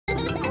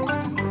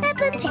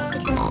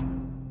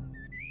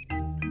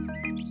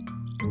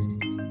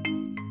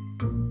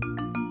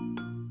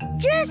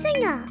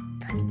Dressing up.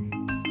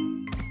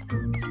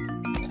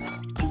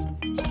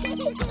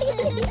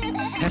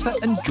 Peppa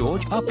and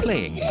George are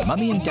playing in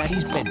Mummy and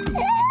Daddy's bedroom.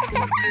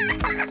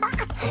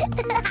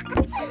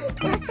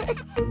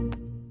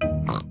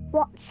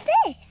 What's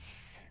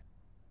this?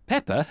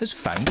 Peppa has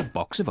found a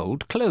box of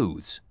old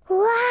clothes.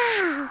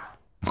 Wow!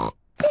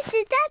 This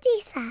is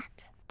Daddy's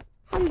hat.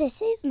 And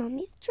this is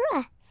Mummy's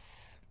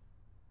dress.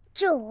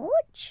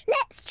 George,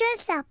 let's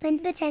dress up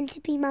and pretend to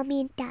be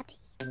Mummy and Daddy.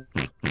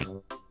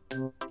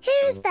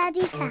 Here is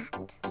Daddy's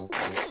hat.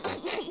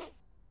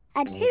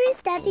 And here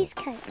is Daddy's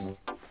coat.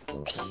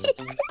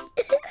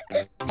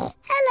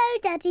 Hello,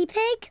 Daddy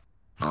Pig.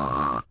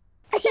 Now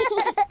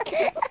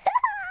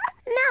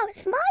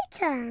it's my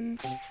turn.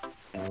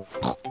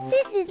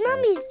 This is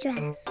Mummy's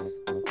dress.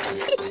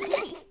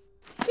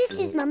 This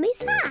is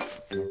Mummy's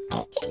hat.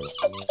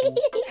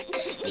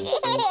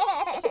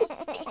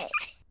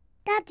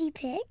 Daddy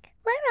Pig,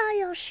 where are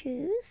your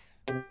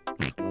shoes?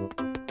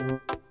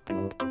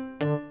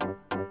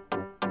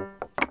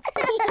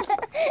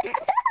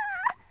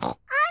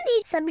 I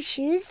need some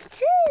shoes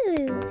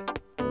too.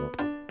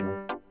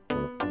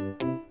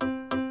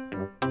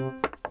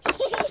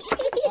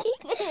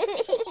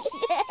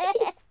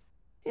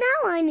 Now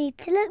I need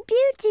to look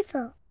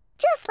beautiful,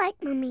 just like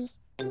Mummy.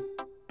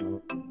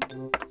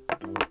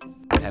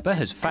 Peppa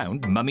has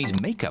found Mummy's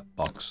makeup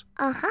box.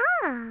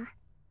 Aha!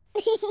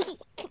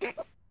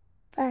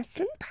 First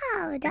some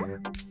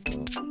powder.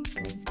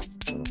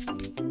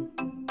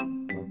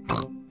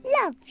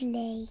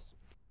 Lovely.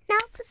 Now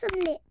for some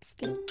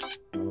lipstick.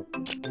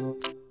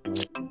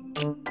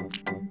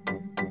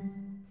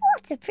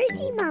 What a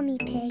pretty Mummy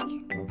Pig.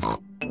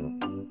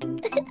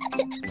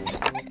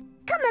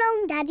 Come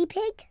along, Daddy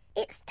Pig.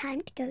 It's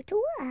time to go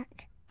to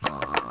work.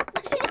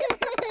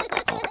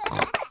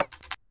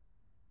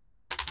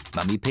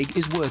 Mummy Pig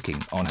is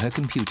working on her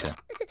computer.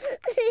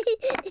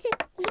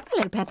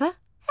 Hello, Peppa.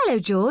 Hello,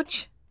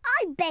 George.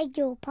 I beg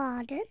your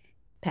pardon.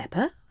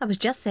 Peppa, I was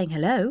just saying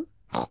hello.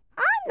 I'm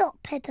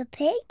not Peppa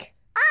Pig.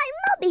 I'm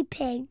Mummy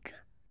Pig.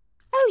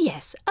 Oh,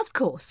 yes, of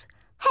course.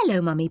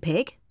 Hello, Mummy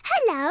Pig.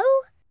 Hello.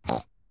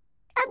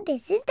 And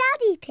this is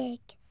Daddy Pig.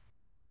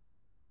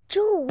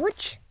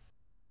 George.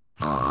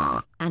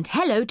 And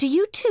hello to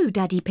you too,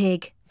 Daddy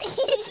Pig.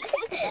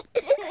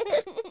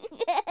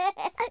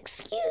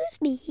 Excuse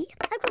me,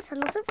 I've got a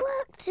lot of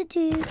work to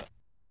do.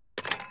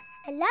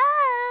 Hello?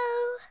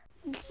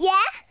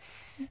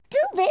 Yes? Do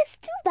this,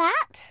 do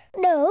that.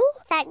 No,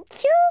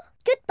 thank you.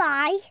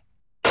 Goodbye.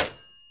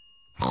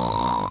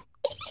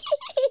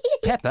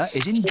 Peppa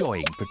is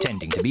enjoying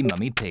pretending to be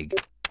Mummy Pig.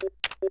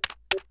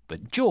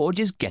 But George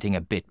is getting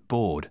a bit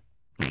bored.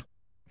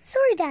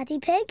 Sorry, Daddy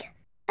Pig.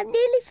 I'm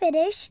nearly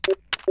finished.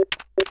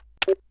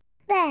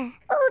 There,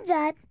 all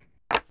done.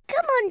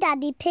 Come on,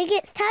 Daddy Pig,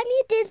 it's time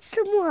you did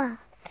some work.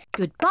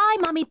 Goodbye,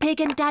 Mummy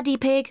Pig and Daddy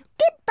Pig.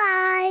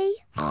 Goodbye.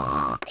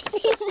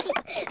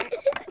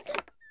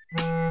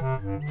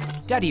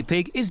 Daddy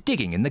Pig is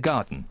digging in the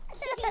garden.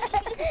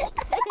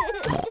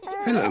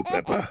 Hello,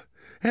 Peppa.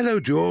 Hello,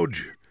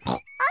 George.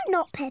 I'm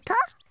not Peppa.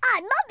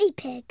 I'm Mummy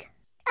Pig.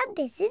 And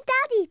this is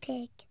Daddy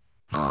Pig.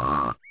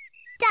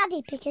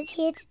 Daddy Pig is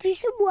here to do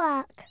some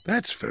work.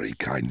 That's very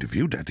kind of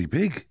you, Daddy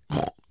Pig.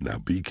 Now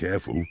be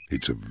careful.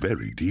 It's a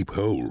very deep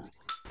hole.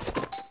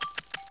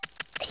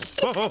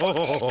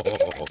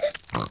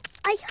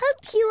 I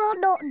hope you are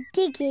not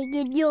digging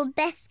in your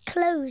best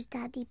clothes,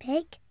 Daddy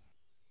Pig.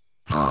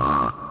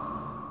 I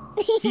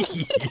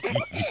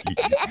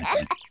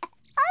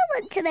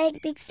want to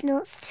make big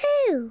snorts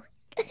too.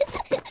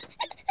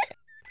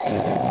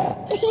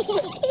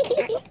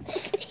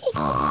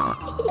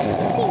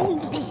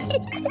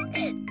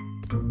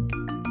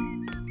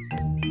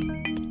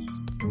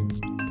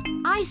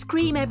 Ice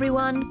cream,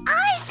 everyone.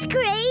 Ice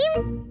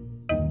cream?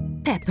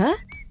 Peppa,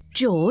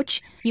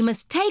 George, you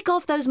must take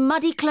off those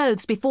muddy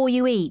clothes before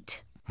you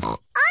eat. I'm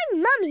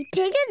Mummy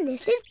Pig and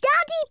this is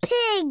Daddy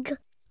Pig.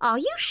 Are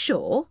you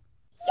sure?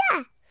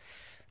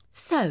 Yes.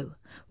 So,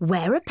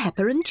 where are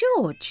Peppa and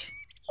George?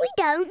 We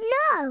don't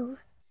know.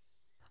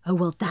 Oh,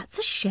 well, that's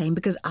a shame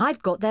because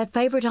I've got their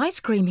favourite ice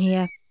cream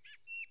here.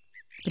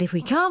 But if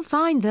we can't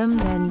find them,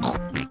 then...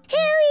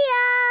 Here we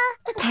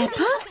are.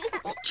 Peppa?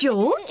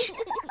 George?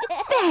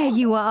 There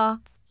you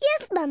are.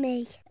 Yes,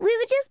 Mummy. We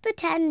were just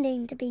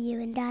pretending to be you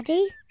and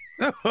Daddy.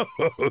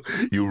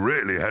 You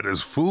really had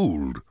us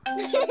fooled.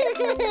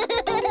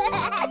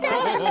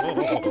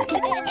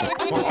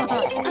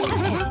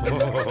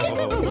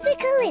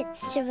 Musical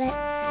instruments.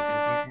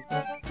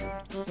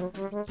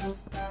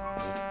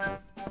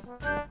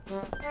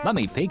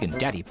 Mummy Pig and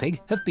Daddy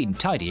Pig have been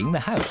tidying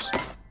the house.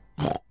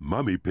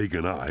 Mummy Pig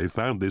and I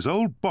found this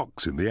old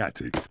box in the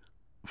attic.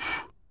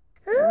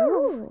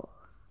 Ooh.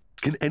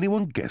 Can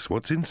anyone guess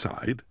what's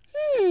inside?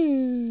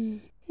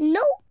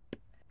 Nope.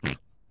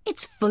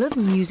 It's full of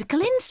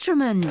musical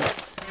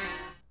instruments.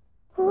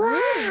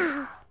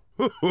 Wow.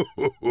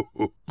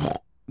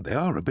 They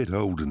are a bit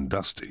old and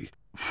dusty.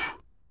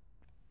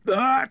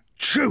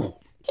 Achoo!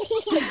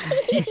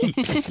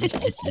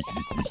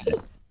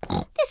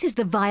 This is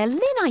the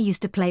violin I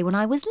used to play when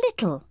I was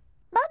little.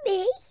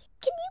 Mummy,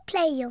 can you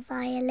play your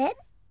violin?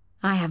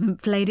 I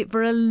haven't played it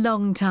for a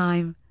long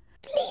time.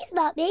 Please,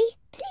 Mummy,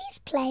 please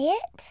play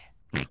it.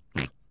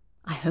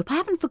 I hope I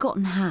haven't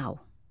forgotten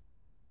how.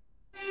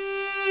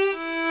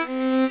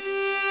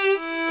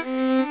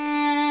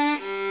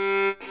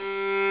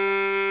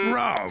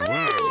 Bravo!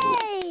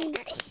 Yay!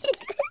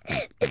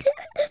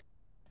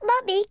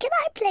 Mummy, can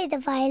I play the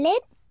violin?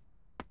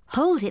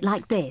 Hold it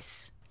like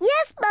this.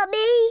 Yes,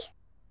 Mummy.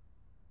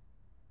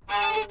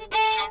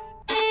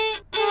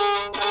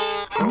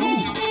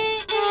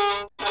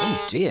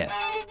 Oh dear,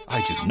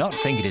 I do not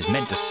think it is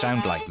meant to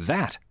sound like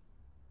that.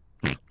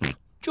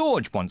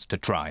 George wants to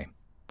try.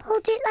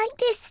 Hold it like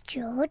this,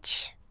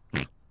 George.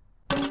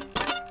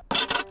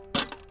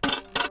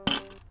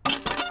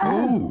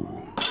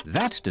 Oh!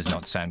 That does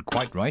not sound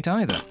quite right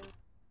either.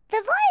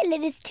 The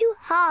violin is too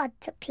hard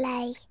to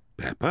play.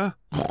 Peppa,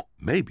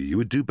 maybe you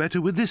would do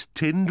better with this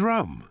tin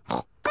drum.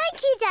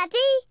 Thank you, Daddy.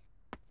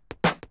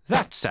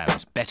 That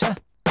sounds better.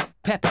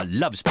 Peppa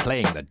loves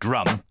playing the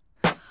drum.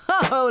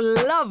 Oh,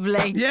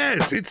 lovely.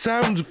 Yes, it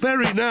sounds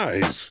very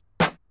nice.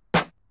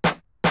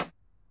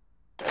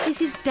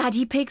 This is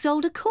Daddy Pig's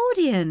old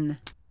accordion.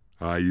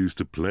 I used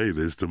to play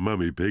this to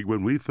Mummy Pig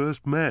when we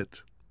first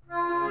met.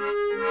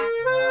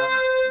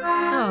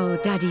 Oh,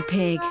 Daddy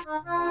Pig.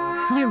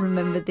 I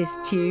remember this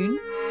tune.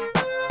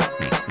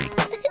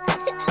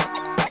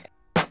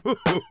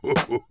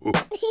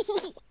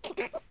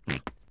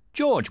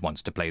 George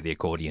wants to play the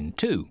accordion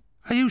too.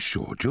 Are you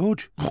sure,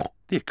 George?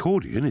 The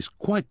accordion is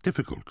quite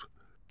difficult.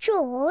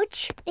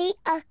 George, the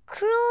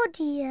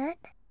accordion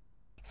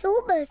is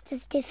almost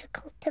as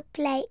difficult to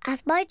play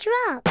as my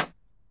drum.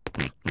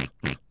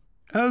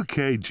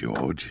 OK,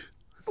 George.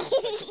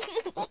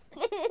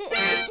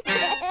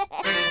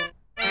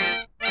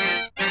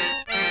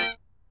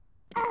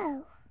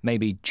 Oh.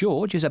 Maybe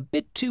George is a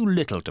bit too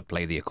little to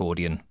play the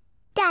accordion.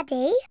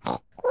 Daddy,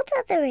 what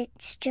other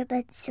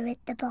instruments are in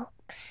the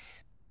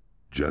box?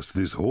 Just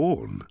this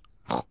horn.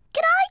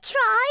 Can I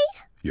try?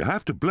 You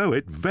have to blow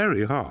it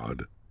very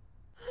hard.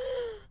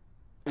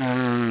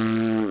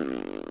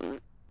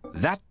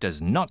 That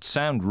does not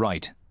sound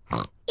right.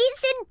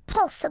 It's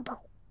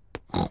impossible.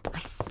 I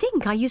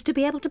think I used to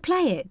be able to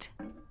play it.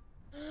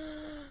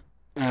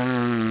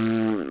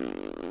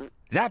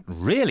 That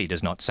really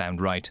does not sound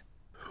right.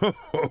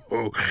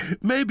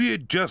 Maybe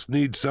it just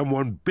needs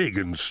someone big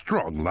and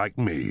strong like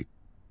me.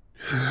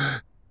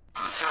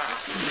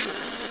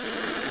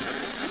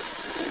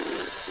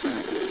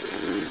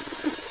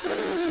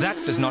 That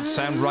does not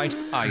sound right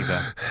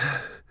either.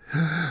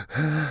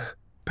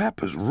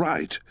 Peppa's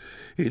right.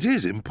 It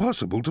is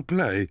impossible to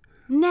play.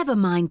 Never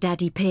mind,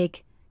 Daddy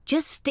Pig.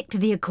 Just stick to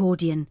the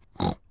accordion.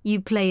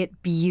 You play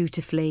it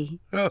beautifully.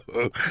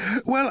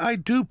 Well, I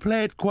do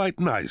play it quite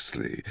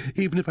nicely,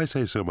 even if I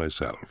say so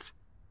myself.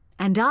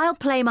 And I'll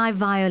play my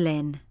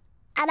violin.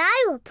 And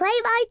I will play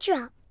my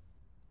drum.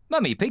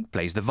 Mummy Pig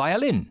plays the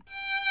violin.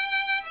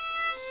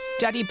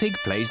 Daddy Pig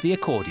plays the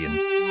accordion.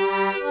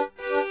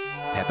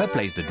 Peppa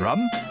plays the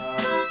drum.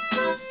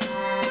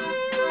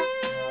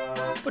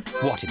 But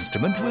what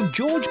instrument will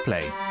George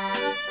play?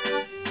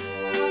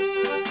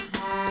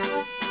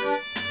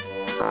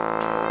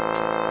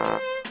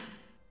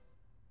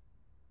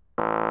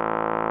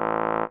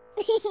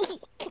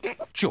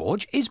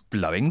 George is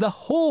blowing the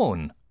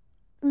horn.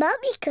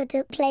 Mummy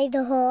couldn't play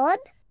the horn.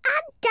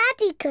 And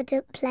Daddy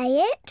couldn't play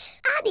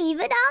it. And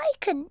even I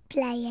couldn't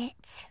play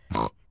it.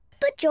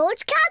 But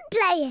George can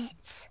play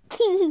it.